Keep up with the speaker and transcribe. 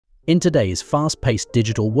In today's fast-paced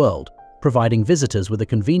digital world, providing visitors with a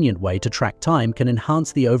convenient way to track time can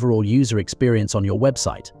enhance the overall user experience on your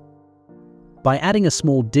website. By adding a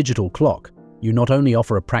small digital clock, you not only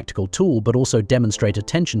offer a practical tool but also demonstrate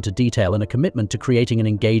attention to detail and a commitment to creating an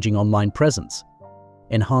engaging online presence,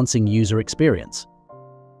 enhancing user experience.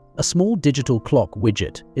 A small digital clock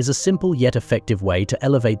widget is a simple yet effective way to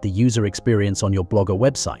elevate the user experience on your blog or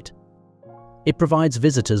website. It provides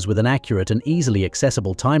visitors with an accurate and easily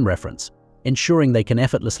accessible time reference, ensuring they can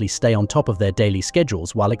effortlessly stay on top of their daily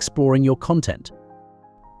schedules while exploring your content.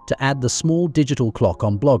 To add the small digital clock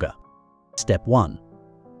on Blogger. Step 1.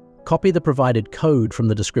 Copy the provided code from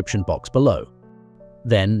the description box below.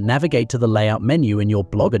 Then navigate to the Layout menu in your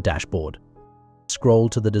Blogger dashboard. Scroll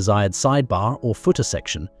to the desired sidebar or footer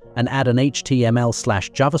section and add an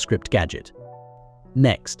HTML/JavaScript gadget.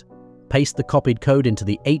 Next, paste the copied code into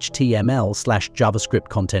the HTML/JavaScript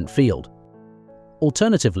content field.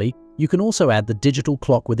 Alternatively, you can also add the digital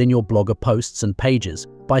clock within your Blogger posts and pages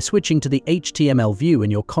by switching to the HTML view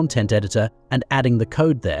in your content editor and adding the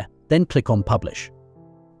code there, then click on Publish.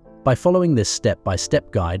 By following this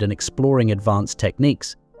step-by-step guide and exploring advanced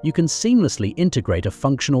techniques, you can seamlessly integrate a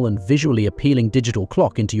functional and visually appealing digital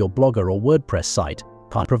clock into your Blogger or WordPress site,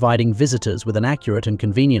 providing visitors with an accurate and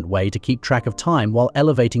convenient way to keep track of time while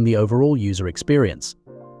elevating the overall user experience.